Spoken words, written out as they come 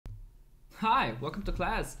Hi, welcome to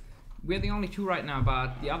class. We're the only two right now,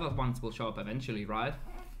 but the other ones will show up eventually, right?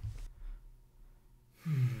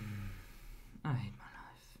 I hate my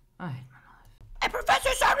life. I hate my life. And Professor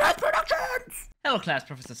Sunreis Productions! Hello class,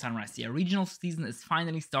 Professor Sunreis here. Regional season is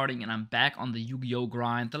finally starting and I'm back on the Yu-Gi-Oh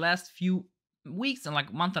grind. The last few weeks and like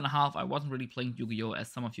a month and a half, I wasn't really playing Yu-Gi-Oh,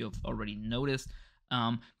 as some of you have already noticed.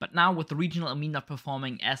 But now with the regional and me not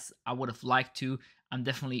performing as I would have liked to, I'm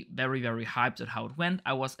definitely very hyped at how it went.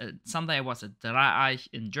 Sunday I was at Dreieich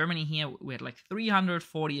in Germany here. We had like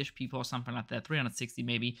 340-ish people or something like that, 360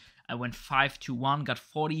 maybe. I went 5-1, got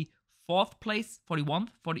 44th place, 41st,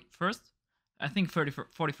 41st? I think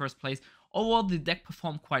 41st place. Overall, the deck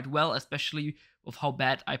performed quite well, especially with how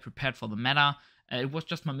bad I prepared for the meta. It was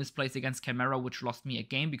just my misplace against Chimera, which lost me a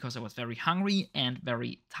game because I was very hungry and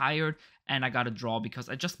very tired, and I got a draw because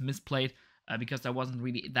I just misplayed, because I wasn't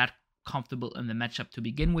really that comfortable in the matchup to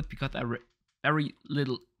begin with, because I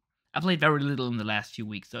played very little in the last few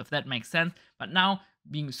weeks, so if that makes sense. But now,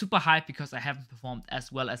 being super hyped because I haven't performed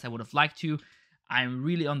as well as I would have liked to, I'm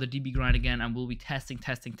really on the DB grind again, and we'll be testing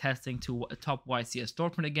to a top YCS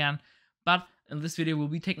Dortmund again. But in this video, we'll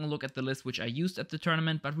be taking a look at the list which I used at the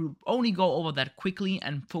tournament, but we'll only go over that quickly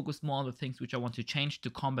and focus more on the things which I want to change to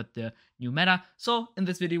combat the new meta. So in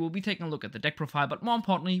this video, we'll be taking a look at the deck profile, but more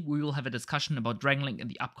importantly, we will have a discussion about Dragon Link in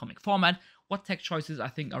the upcoming format, what tech choices I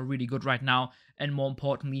think are really good right now, and more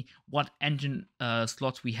importantly, what engine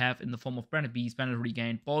slots we have in the form of Branded Beast, Branded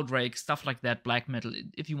Regain, Ball Drake, stuff like that, Black Metal,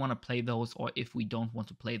 if you want to play those or if we don't want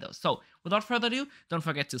to play those. So without further ado, don't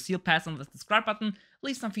forget to seal pass on the subscribe button,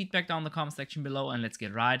 leave some feedback down in the comment section below, and let's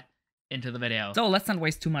get right into the video. So let's not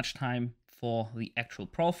waste too much time for the actual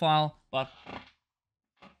profile, but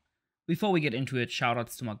before we get into it,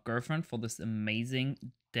 shoutouts to my girlfriend for this amazing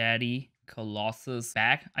Daddy Colossus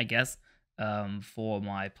bag, I guess, for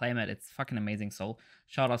my playmat. It's fucking amazing. So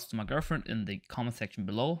shoutouts to my girlfriend in the comment section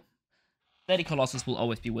below. Daddy Colossus will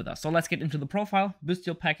always be with us. So let's get into the profile.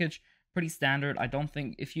 Bystial package, pretty standard. I don't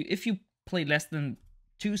think if you play less than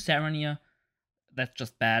 2 Saranir, that's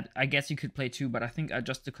just bad. I guess you could play 2, but I think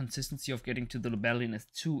just the consistency of getting to the Rebellion is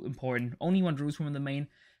too important. Only one Jerusalem in the main.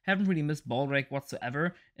 Haven't really missed Ball Drake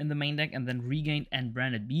whatsoever in the main deck, and then Regained and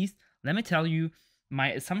Branded Beast. Let me tell you,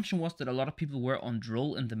 my assumption was that a lot of people were on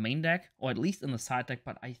Droll in the main deck, or at least in the side deck,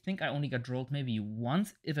 but I think I only got Drolled maybe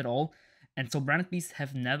once, if at all. And so Branded Beasts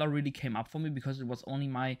have never really came up for me because it was only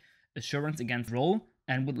my assurance against Droll.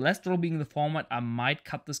 And with less Droll being in the format, I might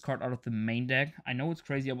cut this card out of the main deck. I know it's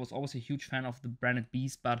crazy, I was always a huge fan of the Branded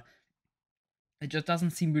Beast, but it just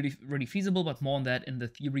doesn't seem really feasible, but more on that in the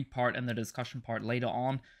theory part and the discussion part later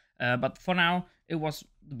on. But for now, it was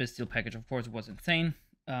the Bystial package. Of course, it was insane.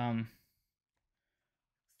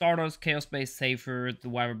 Starters, Chaos Base, Safer, the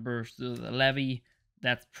Wyver Burst, the Levy.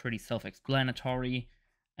 That's pretty self-explanatory.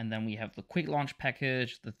 And then we have the Quick Launch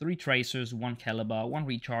package, the 3 Tracers, 1 Caliber, 1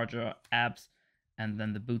 Recharger, Abs, and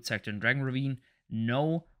then the Boot Sector and Dragon Ravine.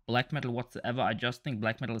 No Black Metal whatsoever. I just think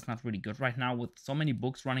Black Metal is not really good right now with so many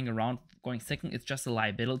books running around. Going second, it's just a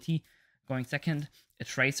liability. Going second, a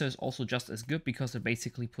Tracer is also just as good because it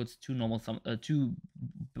basically puts 2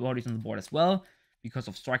 bodies on the board as well because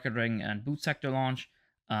of Striker Dragon and Boot Sector launch.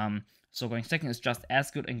 So going second is just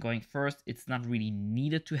as good, and going first, it's not really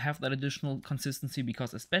needed to have that additional consistency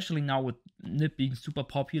because especially now with Nip being super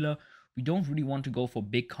popular, we don't really want to go for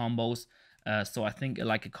big combos. So I think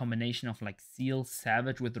like a combination of like Seal,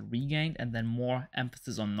 Savage with the Regained and then more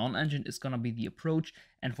emphasis on non-engine is gonna be the approach,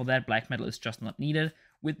 and for that Black Metal is just not needed.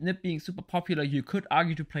 With Nip being super popular, you could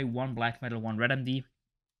argue to play 1 Black Metal, 1 Red MD.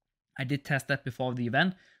 I did test that before the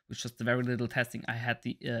event, which was the very little testing I had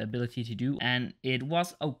the ability to do, and it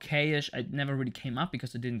was okay-ish. It never really came up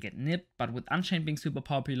because it didn't get Nip, but with Unchained being super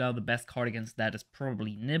popular, the best card against that is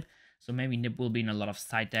probably Nip, so maybe Nip will be in a lot of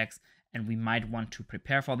side decks, and we might want to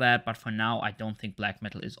prepare for that, but for now, I don't think Black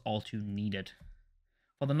Metal is all too needed.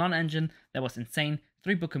 For the non-engine, that was insane.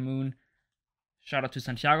 3 Book of Moon. Shout out to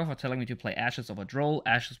Santiago for telling me to play Ashes over Droll.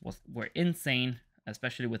 Ashes were insane,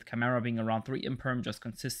 especially with Chimera being around 3 Imperm, just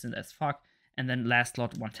consistent as fuck. And then last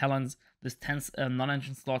slot, 1 Talons. This 10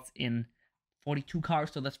 non-engine slots in 42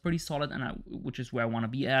 cards, so that's pretty solid, and which is where I want to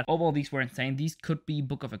be at. Overall, these were insane. These could be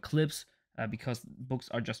Book of Eclipse, because books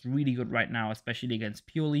are just really good right now, especially against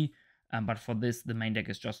Purely. But for this, the main deck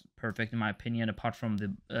is just perfect in my opinion, apart from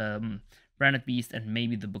the Branded Beast and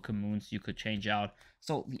maybe the Book of Moons you could change out.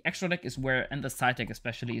 So the extra deck is where, and the side deck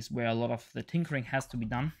especially, is where a lot of the tinkering has to be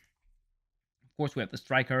done. Of course, we have the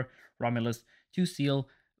Striker, Romulus, 2 Seal,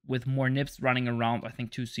 with more Nips running around. I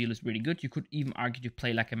think 2 Seal is really good. You could even argue to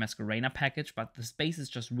play like a Masquerena package, but the space is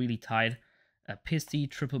just really tight. Pissy,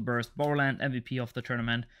 Triple Burst, Borderland, MVP of the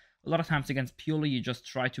tournament. A lot of times against purely, you just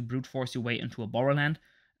try to brute force your way into a Borderland,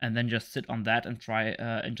 and then just sit on that and try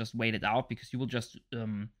and just wait it out, because you will just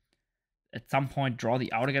at some point draw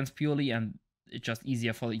the out against purely, and it's just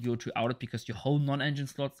easier for you to out it because your whole non-engine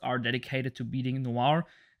slots are dedicated to beating Noir,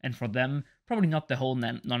 and for them, probably not the whole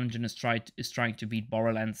non-engine is trying to beat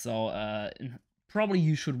Borderlands, so probably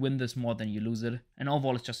you should win this more than you lose it. And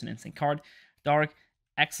overall, it's just an insane card. Dark,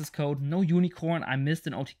 access code, no unicorn. I missed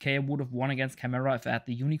an OTK. I would have won against Chimera if I had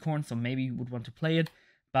the unicorn, so maybe you would want to play it.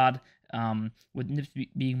 But with Nips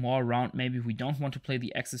being more around, maybe we don't want to play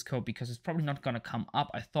the access code because it's probably not going to come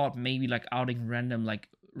up. I thought maybe like outing random like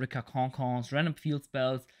Rika Concons, random field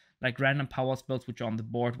spells, like random power spells which are on the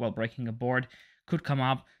board while breaking a board could come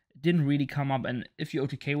up. It didn't really come up, and if you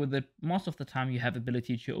OTK with it, most of the time you have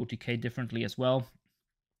ability to OTK differently as well.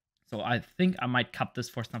 So I think I might cut this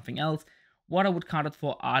for something else. What I would cut it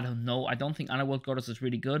for, I don't know. I don't think Underworld Goddess is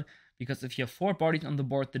really good, because if you have 4 bodies on the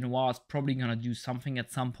board, the Noir is probably going to do something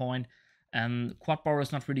at some point. And Quad Borrow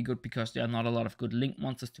is not really good because there are not a lot of good link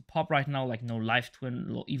monsters to pop right now, like no Life Twin,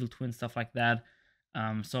 no Evil Twin, stuff like that.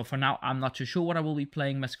 So for now, I'm not too sure what I will be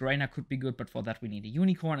playing. Masquerena could be good, but for that we need a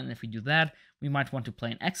unicorn, and if we do that, we might want to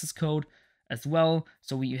play an access code as well.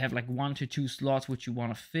 So we have like 1 to 2 slots which you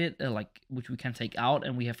want to fit, which we can take out,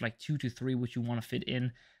 and we have like 2 to 3 which you want to fit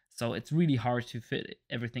in. So it's really hard to fit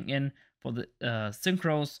everything in. For the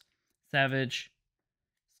Synchros, Savage,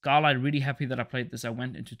 Scarlight, really happy that I played this. I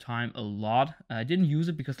went into time a lot. I didn't use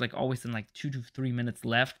it because like always in like 2 to 3 minutes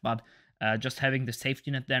left, but just having the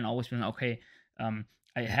safety net there and always being okay,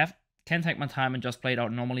 I can take my time and just play it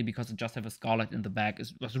out normally because I just have a Scarlet in the back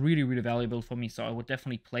was really, really valuable for me. So I would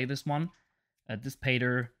definitely play this one.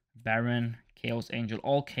 Dissipator, Baron, Chaos Angel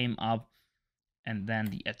all came up. And then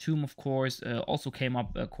the Atom, of course, also came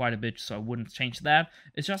up quite a bit, so I wouldn't change that.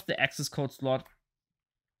 It's just the access code slot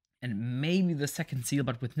and maybe the second seal,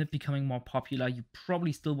 but with Nip becoming more popular, you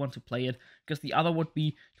probably still want to play it, because the other would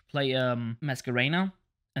be to play Masquerena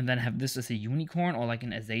and then have this as a unicorn or like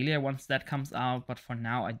an Azalea once that comes out. But for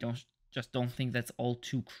now, I just don't think that's all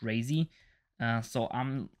too crazy. So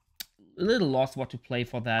I'm a little lost what to play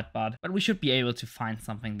for that, but we should be able to find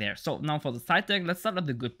something there. So now for the side deck, let's start with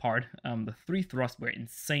the good part. The 3 thrusts were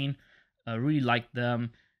insane. Really liked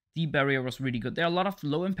them. D-Barrier was really good. There are a lot of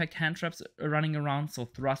low impact hand traps running around, so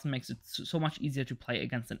thrust makes it so much easier to play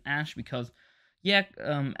against an Ash, because yeah,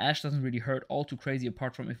 Ash doesn't really hurt all too crazy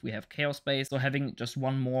apart from if we have Chaos Space. So having just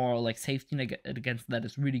one more like safety net against that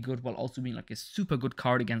is really good, while also being like a super good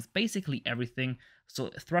card against basically everything. So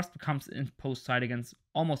Thrust becomes in post side against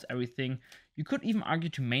almost everything. You could even argue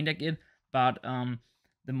to main deck it, but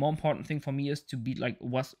the more important thing for me is to beat like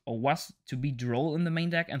was to beat Droll in the main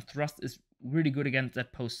deck, and Thrust is really good against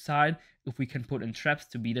that post side if we can put in traps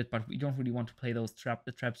to beat it, but we don't really want to play those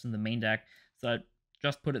traps in the main deck. So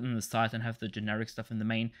just put it in the side and have the generic stuff in the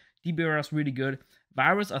main. D-Barrier is really good.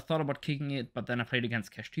 Virus, I thought about kicking it, but then I played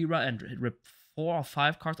against Kashtira and ripped 4 or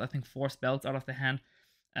 5 cards, I think 4 spells out of the hand.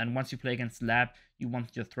 And once you play against Lab, you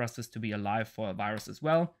want your thrusters to be alive for a Virus as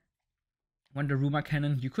well. When the Rumor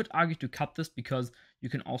Cannon, you could argue to cut this because you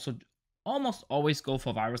can also almost always go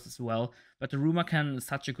for Virus as well. But the Rumor Cannon is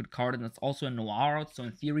such a good card, and it's also a Noir out, so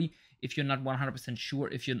in theory, if you're not 100% sure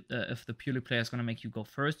if the purely player is going to make you go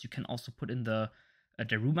first, you can also put in the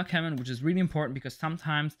Rumor Cannon, which is really important because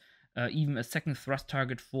sometimes even a second thrust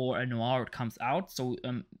target for a Noir comes out. So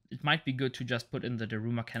it might be good to just put in the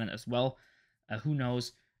Rumor Cannon as well. Who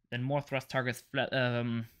knows? Then more thrust targets.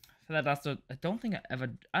 Fladaster, I don't think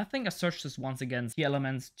I think I searched this once against the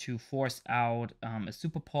elements to force out a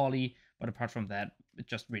Super Poly, but apart from that, it's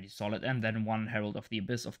just really solid. And then 1 Herald of the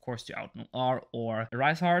Abyss, of course, to out Noir or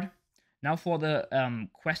Rise Hard. Now for the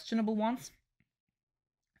questionable ones.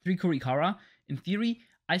 3 Kurikara. In theory,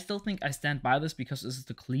 I still think I stand by this because this is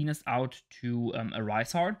the cleanest out to a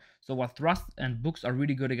Rise Hard. So while Thrust and Books are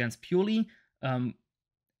really good against Purely,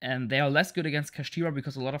 and they are less good against Kashtira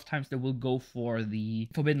because a lot of times they will go for the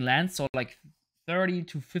Forbidden Lands. So like 30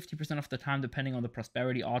 to 50% of the time, depending on the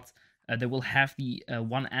prosperity odds, they will have the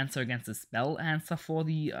one answer against the spell answer for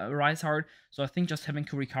the Rise Hard. So I think just having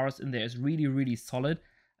Kurikaras in there is really, really solid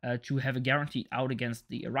to have a guaranteed out against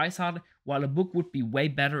the Rise Hard. While a book would be way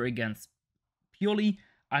better against Purely,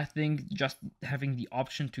 I think just having the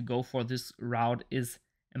option to go for this route is,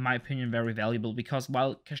 in my opinion, very valuable, because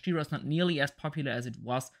while Kashtira is not nearly as popular as it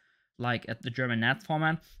was like at the German Nats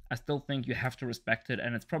format, I still think you have to respect it,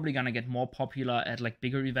 and it's probably gonna get more popular at like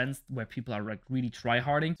bigger events where people are like really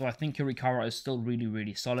try-harding. So I think Kurikara is still really,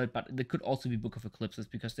 really solid, but there could also be Book of Eclipses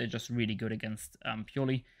because they're just really good against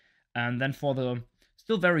Purely. And then for the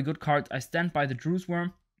still very good cards, I stand by the Druze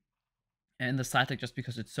Worm. in the side deck just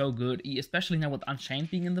because it's so good, especially now with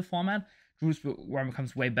Unchained being in the format. Drew's Worm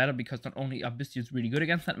becomes way better because not only are Bystials really good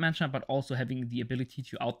against that matchup, but also having the ability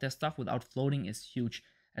to out their stuff without floating is huge,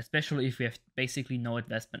 especially if you have basically no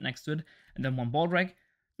investment next to it. And then one Baldreg.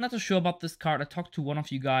 Not too sure about this card. I talked to one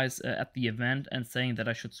of you guys at the event and saying that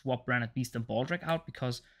I should swap Branded Beast and Baldreg out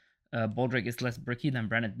because Baldreg is less bricky than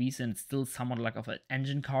Branded Beast and it's still somewhat like of an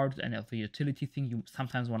engine card and of a utility thing you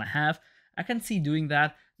sometimes want to have. I can see doing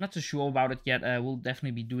that. Not too sure about it yet. We'll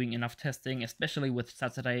definitely be doing enough testing, especially with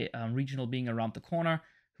Saturday regional being around the corner.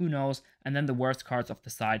 Who knows? And then the worst cards of the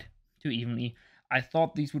side too evenly. I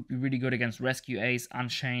thought these would be really good against Rescue Ace,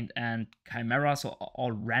 Unchained, and Chimera, so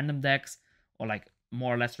all random decks, or like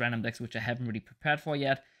more or less random decks, which I haven't really prepared for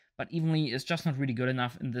yet. But evenly, it's just not really good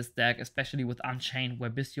enough in this deck, especially with Unchained, where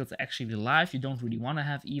Bystials are actually live. You don't really want to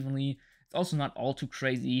have evenly. It's also not all too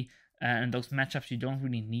crazy. And those matchups, you don't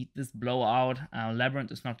really need this blowout.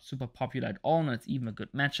 Labyrinth is not super popular at all, and it's even a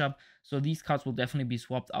good matchup. So these cards will definitely be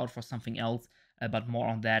swapped out for something else, but more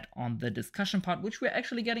on that on the discussion part, which we're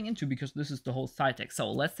actually getting into because this is the whole side deck.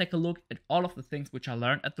 So let's take a look at all of the things which I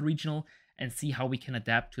learned at the regional and see how we can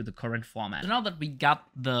adapt to the current format. So now that we got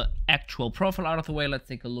the actual profile out of the way, let's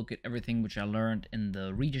take a look at everything which I learned in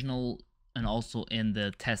the regional and also in the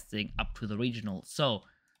testing up to the regional. So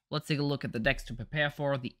let's take a look at the decks to prepare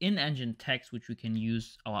for. The in-engine text, which we can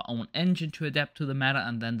use our own engine to adapt to the meta,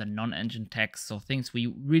 and then the non-engine text, so things we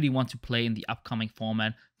really want to play in the upcoming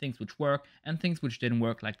format, things which work, and things which didn't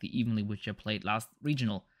work, like the evenly which I played last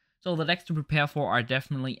regional. So the decks to prepare for are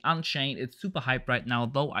definitely Unchained. It's super hyped right now,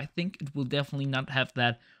 though I think it will definitely not have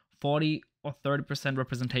that 40 or 30%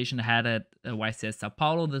 representation it had at YCS Sao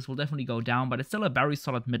Paulo. This will definitely go down, but it's still a very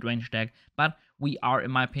solid mid-range deck, but we are,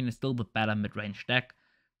 in my opinion, still the better mid-range deck.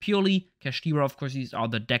 Purely, Kashtira, of course, these are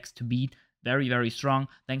the decks to beat. Very, very strong.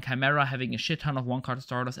 Then Chimera having a shit ton of one-card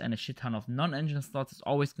starters and a shit ton of non-engine slots is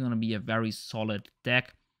always going to be a very solid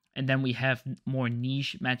deck. And then we have more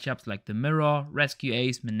niche matchups like the Mirror, Rescue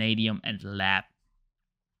Ace, Vanadium, and Lab.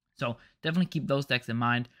 So definitely keep those decks in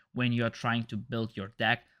mind when you're trying to build your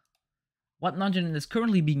deck. What non-engine is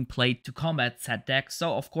currently being played to combat said decks.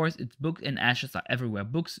 So of course, it's Book and Ashes are everywhere.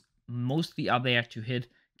 Books mostly are there to hit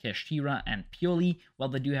Kashtira and Purely, while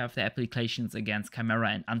they do have the applications against Chimera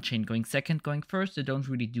and Unchained going second. Going first, they don't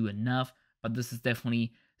really do enough, but this is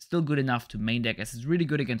definitely still good enough to main deck, as it's really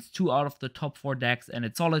good against 2 out of the top 4 decks, and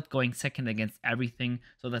it's solid going second against everything,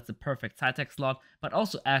 so that's a perfect side deck slot. But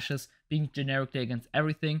also Ashes being generically against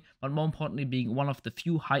everything, but more importantly being one of the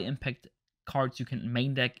few high impact cards you can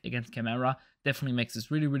main deck against Chimera, definitely makes this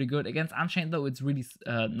really, really good. Against Unchained, though, it's really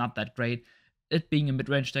not that great. It being a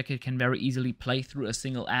mid-range deck, it can very easily play through a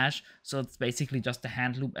single Ash, so it's basically just a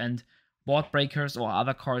hand loop, and board breakers or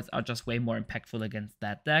other cards are just way more impactful against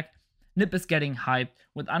that deck. Nib is getting hyped,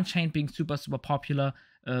 with Unchained being super, super popular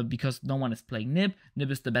because no one is playing Nib. Nib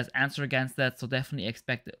is the best answer against that, so definitely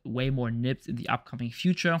expect way more Nibs in the upcoming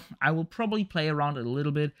future. I will probably play around it a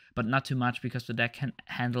little bit, but not too much because the deck can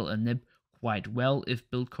handle a Nib quite well if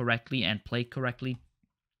built correctly and played correctly.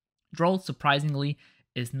 Droll, surprisingly,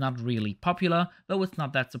 is not really popular, though it's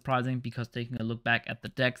not that surprising because taking a look back at the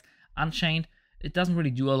decks, Unchained, it doesn't really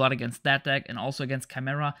do a lot against that deck, and also against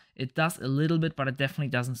Chimera, it does a little bit, but it definitely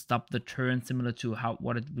doesn't stop the turn, similar to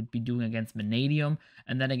what it would be doing against Vanadium.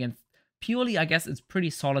 And then against Purely, I guess it's pretty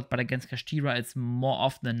solid, but against Kashtira, it's more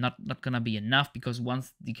often than not gonna be enough, because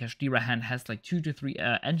once the Kashtira hand has like 2 to 3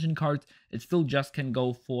 engine cards, it still just can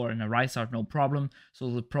go for an Arise Art, no problem. So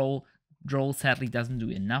the Pro Droll sadly doesn't do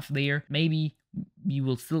enough there. Maybe you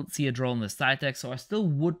will still see a Droll in the side deck, so I still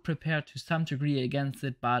would prepare to some degree against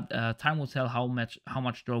it, but time will tell how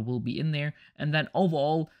much Droll will be in there. And then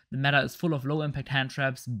overall, the meta is full of low impact hand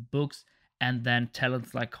traps, books, and then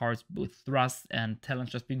talents like cards with thrust, and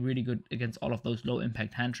talents just being really good against all of those low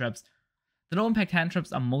impact hand traps. The low impact hand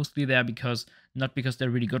traps are mostly there not because they're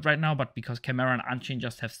really good right now, but because Chimera and Unchained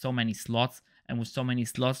just have so many slots, and with so many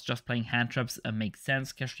slots, just playing hand traps makes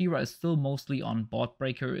sense. Kashtira is still mostly on board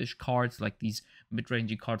breaker-ish cards, like these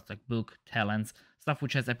mid-rangey cards like Book, Talents, stuff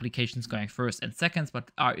which has applications going first and seconds,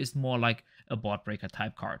 but is more like a board breaker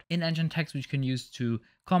type card. In-engine text which you can use to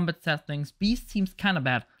combat set things. Beast seems kind of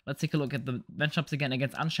bad. Let's take a look at the matchups again.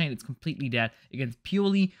 Against Unchained, it's completely dead. Against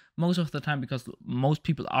Purely, most of the time, because most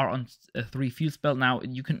people are on a 3 field spell now,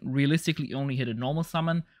 you can realistically only hit a normal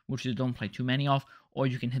summon, which you don't play too many of, or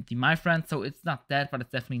you can hit the My Friend, so it's not that, but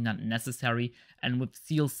it's definitely not necessary. And with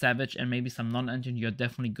Seal, Savage, and maybe some non-engine, you're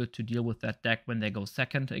definitely good to deal with that deck when they go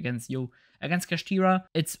second against you. Against Kashtira,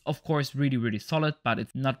 it's of course really solid, but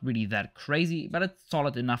it's not really that crazy, but it's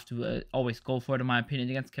solid enough to always go for it in my opinion.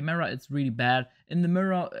 Against Chimera, it's really bad. In the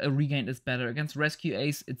mirror, a Regained is better. Against Rescue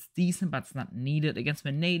Ace, it's decent, but it's not needed. Against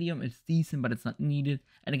Vanadium, it's decent, but it's not needed.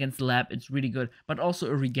 And against Lab, it's really good, but also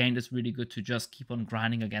a Regained is really good to just keep on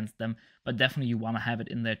grinding against them, but definitely you want to have it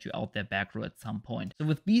in there to out their back row at some point. So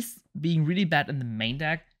with Beast being really bad in the main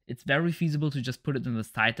deck, it's very feasible to just put it in the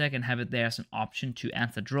side deck and have it there as an option to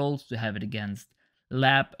answer trolls, to have it against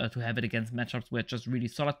Lab, to have it against matchups where it's just really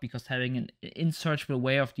solid, because having an insearchable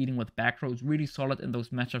way of dealing with back row is really solid in those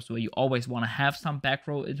matchups where you always want to have some back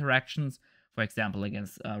row interactions, for example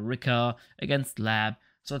against Rika, against Lab.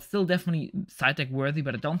 So it's still definitely side deck worthy,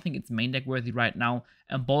 but I don't think it's main deck worthy right now.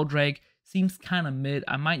 And Baldrake seems kind of mid.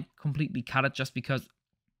 I might completely cut it just because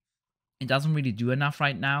it doesn't really do enough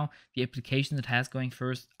right now. The applications it has going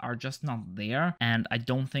first are just not there, and I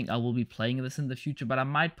don't think I will be playing this in the future, but I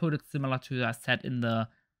might put it similar to I said in the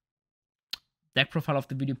deck profile of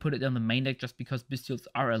the video, put it on the main deck just because Bystials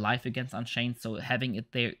are alive against Unchained, so having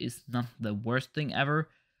it there is not the worst thing ever.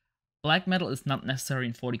 Black Metal is not necessary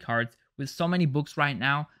in 40 cards. With so many books right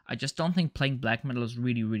now, I just don't think playing Black Metal is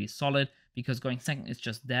really solid, because going second is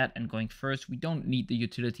just that, and going first, we don't need the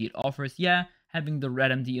utility it offers. Yeah, having the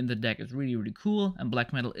red MD in the deck is really cool, and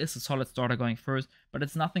Black Metal is a solid starter going first, but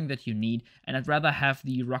it's nothing that you need, and I'd rather have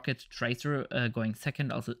the Rocket Tracer going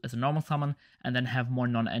second as a normal summon, and then have more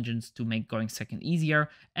non-engines to make going second easier,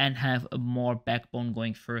 and have a more backbone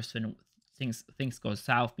going first when things go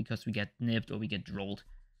south because we get nipped or we get drolled.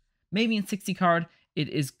 Maybe in 60 card, it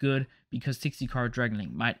is good because 60 card Dragon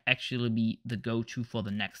Link might actually be the go-to for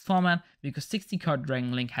the next format, because 60 card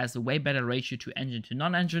Dragon Link has a way better ratio to engine to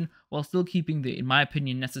non-engine, while still keeping the, in my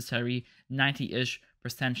opinion, necessary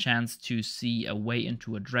 90-ish% chance to see a way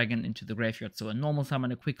into a dragon into the graveyard. So a normal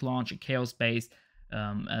summon, a quick launch, a chaos base,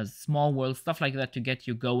 a small world, stuff like that to get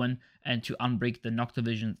you going and to unbreak the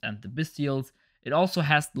Noctovisions and the Bystials. It also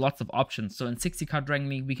has lots of options. So in 60 card Dragon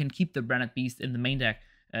Link, we can keep the Branded Beast in the main deck.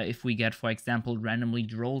 If we get, for example, randomly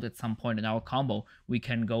drolled at some point in our combo, we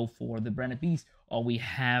can go for the Branded Beast, or we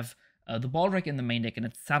have the Baldrake in the main deck and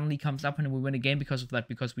it suddenly comes up and we win a game because of that,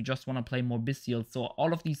 because we just want to play more Bystials. So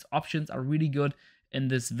all of these options are really good in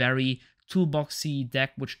this very toolboxy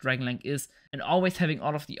deck which Dragon Link is, and always having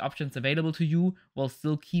all of the options available to you while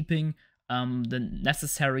still keeping the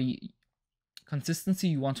necessary consistency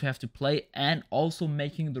you want to have to play, and also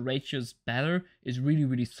making the ratios better is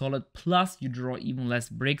really solid. Plus you draw even less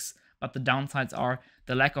bricks, but the downsides are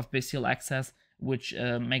the lack of Bystial access, which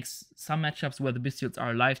makes some matchups where the Bystials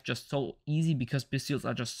are alive just so easy, because Bystials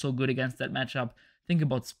are just so good against that matchup. Think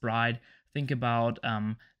about Sprite, think about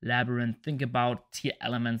Labyrinth, think about Tier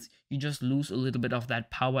Elements. You just lose a little bit of that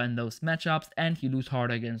power in those matchups, and you lose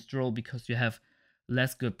harder against Droll because you have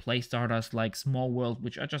less good play starters like Small World,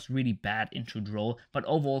 which are just really bad into Droll. But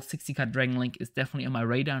overall, 60 card Dragon Link is definitely on my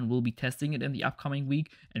radar, and we'll be testing it in the upcoming week,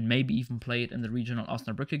 and maybe even play it in the regional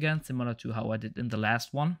Osnabrück again, similar to how I did in the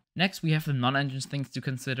last one. Next, we have the non-engines things to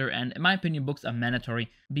consider, and in my opinion, books are mandatory.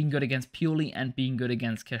 Being good against Purely and being good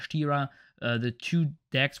against Kashtira, the two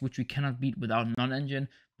decks which we cannot beat without non-engine.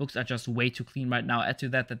 Books are just way too clean right now. Add to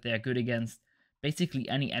that they are good against basically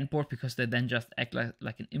any end board, because they then just act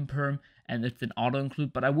like an imperm and it's an auto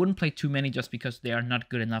include, but I wouldn't play too many just because they are not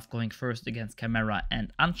good enough going first against Chimera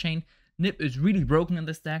and Unchained. Nip is really broken in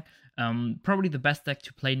this deck. Probably the best deck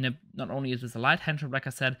to play Nip. Not only is this a light hand trap, like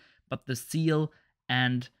I said, but the Seal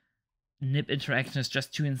and Nip interaction is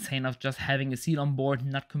just too insane, of just having a Seal on board,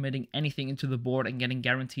 not committing anything into the board and getting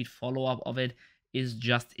guaranteed follow-up of it is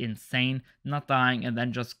just insane. Not dying and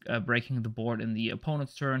then just breaking the board in the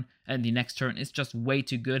opponent's turn and the next turn is just way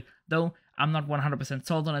too good. Though I'm not 100%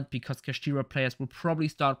 sold on it, because Kashtira players will probably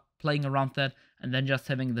start playing around that, and then just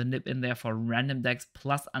having the Nip in there for random decks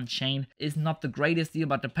plus Unchained is not the greatest deal,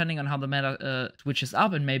 but depending on how the meta switches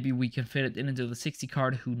up, and maybe we can fit it into the 60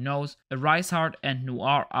 card, who knows. A Rysart and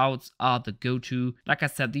Noir outs are the go-to. Like I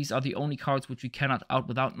said, these are the only cards which we cannot out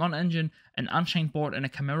without non-engine. An Unchained board and a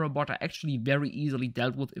Chimera board are actually very easily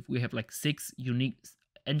dealt with if we have like 6 unique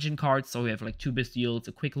engine cards. So we have like 2 Bystials,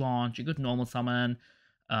 a quick launch, a good normal summon,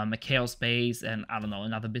 a Chaos Base, and I don't know,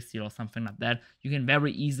 another Bystial or something like that. You can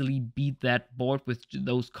very easily beat that board with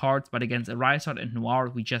those cards, but against a Rysart and Noir,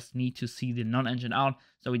 we just need to see the non-engine out,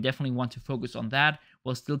 so we definitely want to focus on that,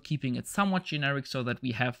 while still keeping it somewhat generic so that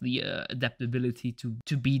we have the adaptability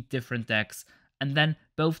to beat different decks. And then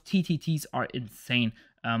both TTTs are insane.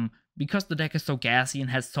 because the deck is so gassy and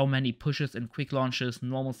has so many pushes and quick launches,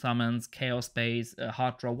 normal summons, Chaos Base,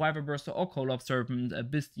 Hard Draw, Wyvern Burster, or Chillhop Serpent,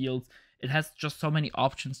 Bystials. It has just so many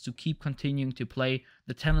options to keep continuing to play.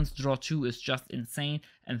 The Talents draw 2 is just insane,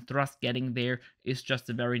 and Thrust getting there is just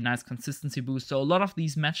a very nice consistency boost. So a lot of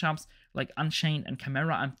these matchups, like Unchained and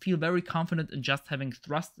Chimera, I feel very confident in just having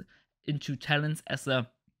Thrust into Talents as a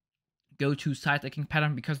go-to side decking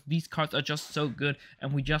pattern, because these cards are just so good,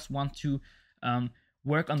 and we just want to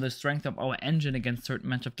work on the strength of our engine against certain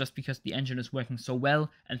matchups, just because the engine is working so well.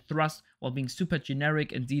 And Thrust, while being super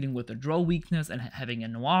generic and dealing with the draw weakness and having a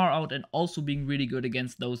Noir out, and also being really good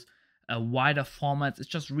against those wider formats, it's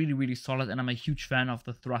just really, really solid, and I'm a huge fan of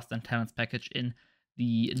the Thrust and Talents package in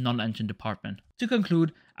the non-engine department. To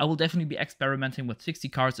conclude, I will definitely be experimenting with 60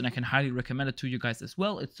 cards, and I can highly recommend it to you guys as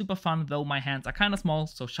well. It's super fun, though my hands are kind of small,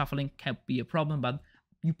 so shuffling can't be a problem, but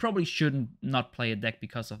you probably shouldn't not play a deck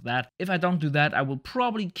because of that. If I don't do that, I will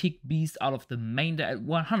probably kick Beast out of the main deck,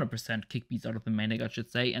 100% kick Beast out of the main deck, I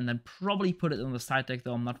should say, and then probably put it in the side deck,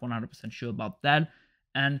 though I'm not 100% sure about that.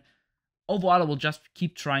 And overall, I will just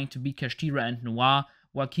keep trying to beat Kashtira and Noir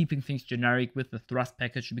while keeping things generic with the Thrust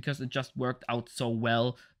package, because it just worked out so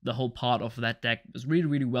well. The whole part of that deck was really,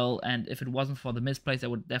 really well, and if it wasn't for the misplays, I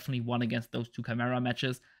would definitely won against those 2 Chimera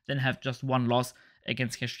matches, then have just 1 loss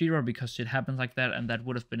against Kashtira, because shit happens like that, and that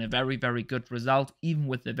would have been a very, very good result, even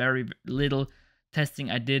with the very little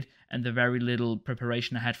testing I did and the very little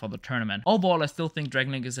preparation I had for the tournament. Overall, I still think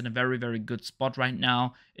Dragon Link is in a very, very good spot right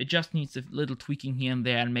now. It just needs a little tweaking here and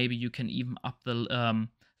there, and maybe you can even up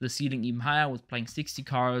the ceiling even higher with playing 60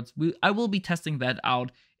 cards. I will be testing that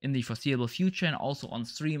out in the foreseeable future, and also on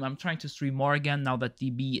stream. I'm trying to stream more again now that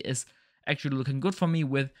DB is actually looking good for me,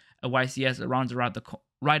 with a YCS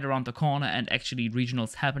right around the corner, and actually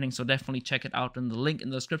regionals happening. So definitely check it out in the link in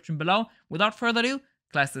the description below. Without further ado,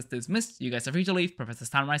 class is dismissed. You guys are free to leave. Professor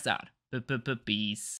Sunreis out. Peace.